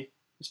bitch today.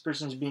 This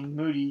person's being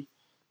moody.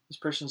 This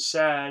person's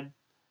sad.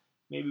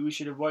 Maybe we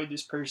should avoid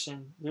this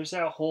person. There's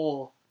that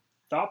whole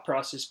thought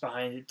process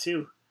behind it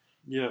too.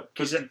 Yeah,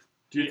 because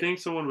do you think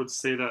someone would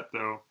say that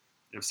though?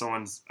 If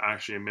someone's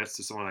actually admits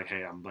to someone like,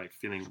 "Hey, I'm like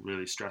feeling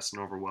really stressed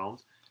and overwhelmed,"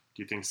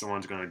 do you think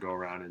someone's going to go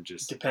around and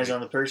just depends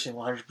on the person,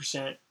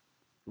 100%.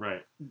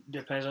 Right.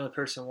 Depends on the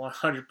person,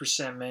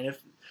 100%, man.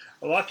 If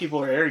a lot of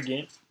people are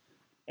arrogant,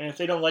 and if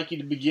they don't like you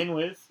to begin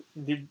with,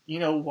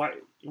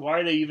 why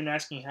are they even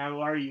asking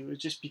how are you?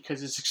 It's just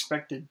because it's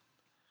expected.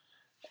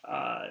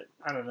 I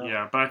don't know.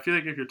 Yeah, but I feel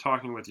like if you're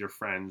talking with your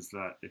friends,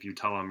 that if you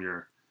tell them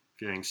you're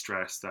feeling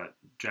stressed, that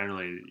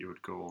generally you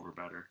would go over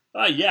better.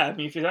 Yeah. I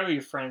mean, if you're talking with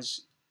your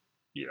friends,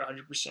 you're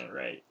 100%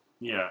 right.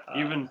 Yeah.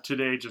 Even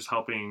today, just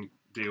helping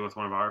deal with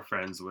one of our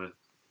friends with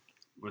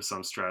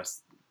some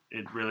stress,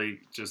 it really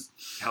just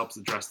helps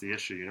address the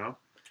issue,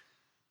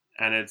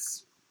 And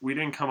we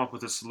didn't come up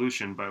with a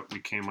solution, but we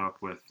came up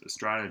with a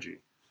strategy,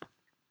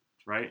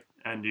 right?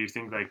 And do you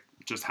think like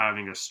just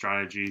having a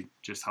strategy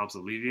just helps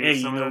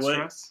alleviate some of the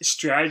stress?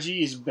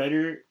 Strategy is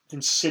better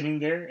than sitting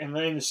there and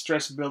letting the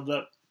stress build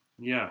up.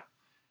 Yeah.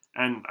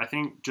 And I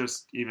think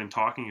just even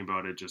talking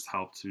about it just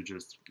helped to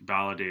just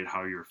validate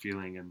how you're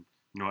feeling. And,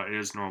 it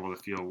is normal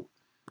to feel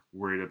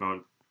worried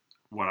about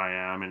what I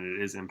am and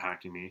it is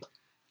impacting me.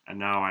 And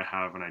now I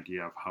have an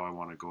idea of how I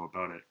want to go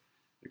about it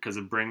because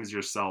it brings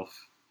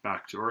yourself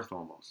back to earth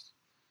almost.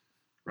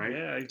 Right?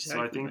 Yeah, exactly.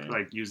 So I think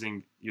like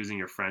using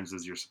your friends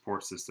as your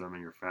support system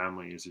and your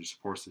family as your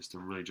support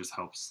system really just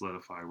helps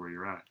solidify where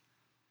you're at.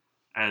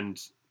 And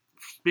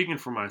speaking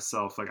for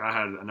myself, like I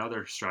had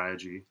another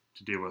strategy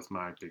to deal with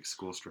my big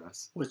school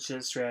stress. What's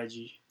that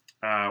strategy?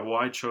 Well,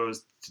 I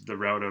chose the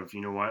route of,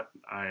 you know what,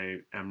 I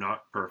am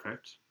not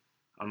perfect.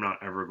 I'm not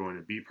ever going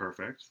to be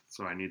perfect.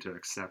 So I need to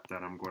accept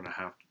that I'm going to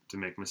have to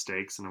make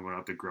mistakes and I'm going to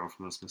have to grow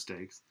from those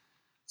mistakes.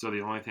 So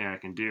the only thing I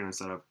can do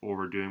instead of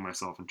overdoing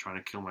myself and trying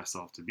to kill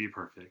myself to be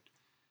perfect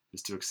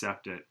is to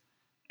accept it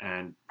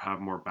and have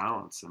more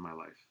balance in my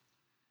life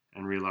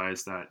and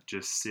realize that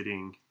just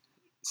sitting,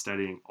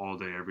 studying all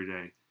day, every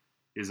day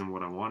isn't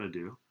what I want to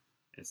do.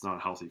 It's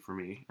not healthy for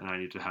me and I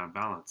need to have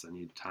balance. I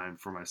need time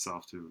for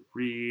myself to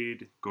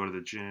read, go to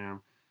the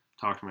gym,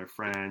 talk to my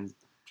friends,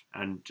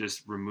 and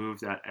just remove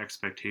that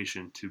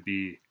expectation to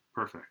be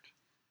perfect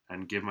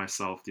and give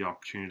myself the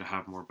opportunity to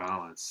have more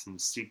balance and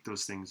seek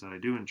those things that I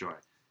do enjoy.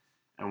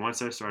 And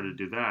once I started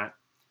to do that,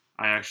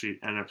 I actually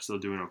ended up still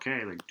doing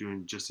okay, like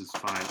doing just as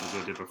fine as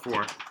I did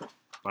before,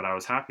 but I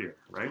was happier,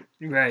 right?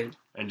 Right.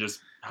 And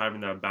just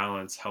having that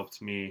balance helped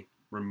me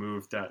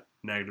remove that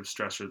negative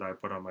stressor that I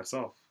put on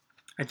myself.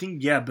 I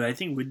think, yeah, but I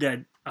think with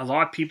that, a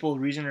lot of people, the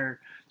reason they're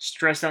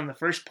stressed out in the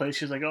first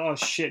place is like, oh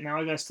shit, now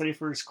I gotta study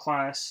for this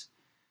class.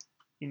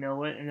 You know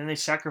what? And then they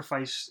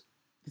sacrifice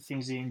the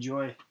things they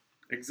enjoy.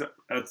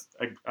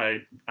 I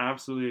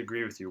absolutely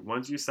agree with you.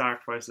 Once you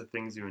sacrifice the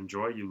things you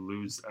enjoy, you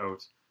lose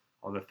out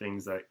on the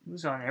things that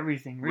Lose on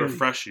everything, really.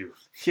 refresh you.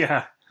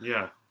 Yeah.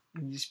 Yeah.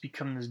 You just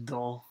become this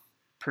dull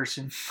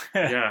person.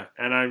 Yeah,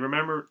 and I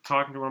remember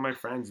talking to one of my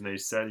friends, and they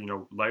said,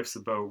 life's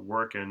about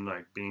work and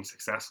like being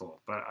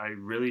successful. But I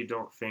really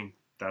don't think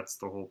that's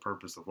the whole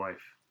purpose of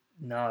life.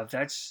 No, if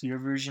that's your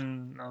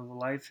version of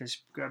life,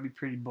 it's gotta be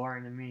pretty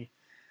boring to me.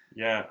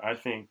 Yeah, I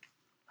think,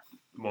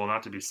 well,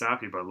 not to be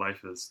sappy, but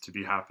life is to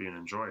be happy and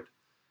enjoyed.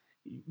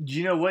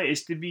 You know what?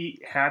 It's to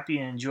be happy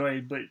and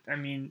enjoy, but I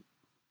mean,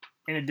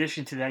 in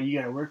addition to that, you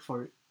gotta work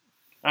for it.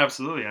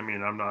 Absolutely. I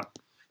mean, I'm not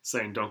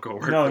saying don't go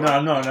work. No, for no,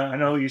 it, no. I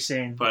know what you're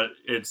saying. But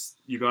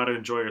you got to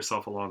enjoy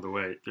yourself along the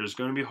way. There's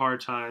going to be hard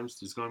times.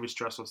 There's going to be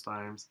stressful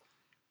times,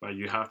 but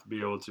you have to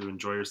be able to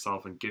enjoy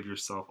yourself and give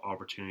yourself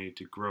opportunity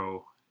to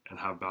grow and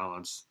have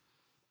balance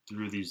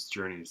through these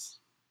journeys,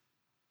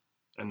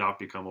 and not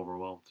become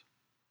overwhelmed.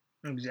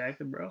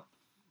 Exactly, bro.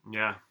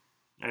 Yeah.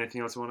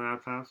 Anything else you want to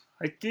add, Pav?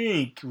 I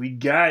think we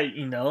got,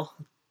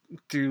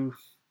 through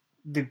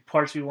the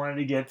parts we wanted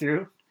to get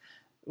through.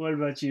 What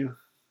about you?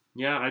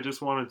 Yeah, I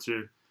just wanted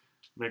to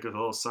make a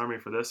little summary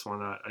for this one.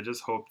 That I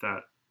just hope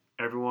that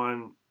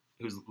everyone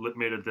who's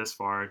made it this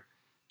far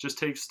just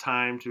takes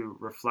time to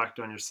reflect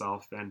on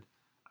yourself and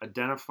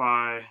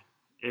identify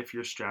if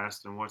you're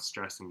stressed and what's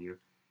stressing you,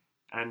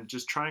 and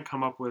just try and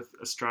come up with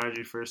a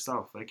strategy for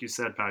yourself. Like you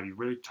said, Pat, you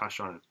really touched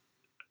on it.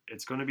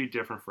 It's going to be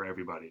different for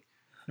everybody,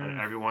 and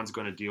everyone's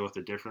going to deal with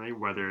it differently,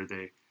 whether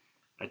they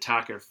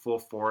attack it full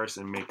force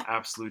and make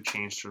absolute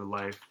change to their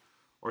life,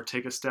 or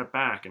take a step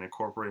back and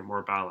incorporate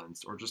more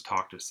balance, or just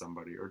talk to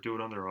somebody, or do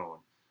it on their own,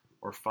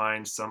 or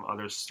find some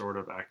other sort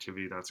of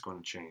activity that's going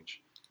to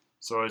change.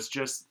 So it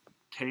just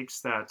takes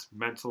that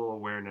mental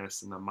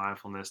awareness and the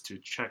mindfulness to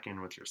check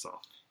in with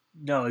yourself.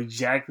 No,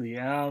 exactly.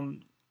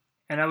 And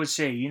I would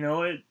say,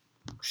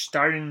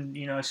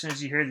 starting, as soon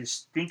as you hear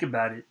this, think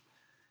about it.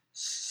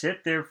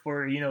 Sit there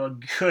for, a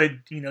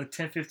good,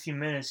 10, 15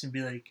 minutes and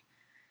be like,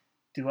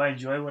 do I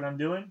enjoy what I'm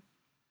doing?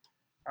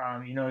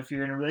 If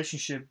you're in a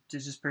relationship,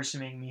 does this person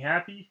make me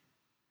happy?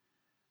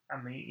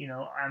 I mean,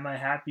 am I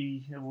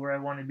happy where I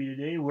want to be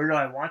today? Where do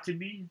I want to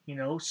be?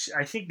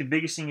 I think the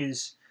biggest thing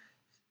is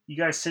you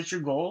got to set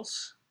your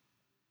goals,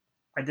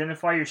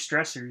 identify your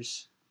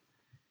stressors,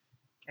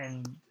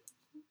 and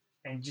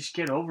just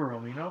get over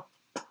them,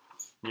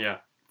 Yeah,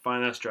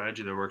 find that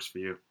strategy that works for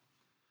you.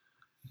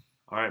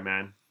 All right,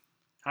 man.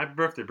 Happy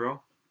birthday,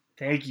 bro.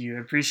 Thank you. I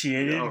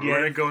appreciate it. We're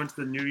going to go into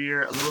the new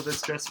year a little bit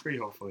stress-free,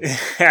 hopefully.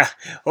 Yeah,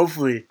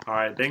 hopefully. All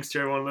right. Thanks to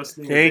everyone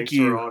listening. Thank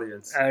you. To our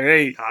audience. All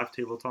right. Pav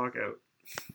Table Talk out.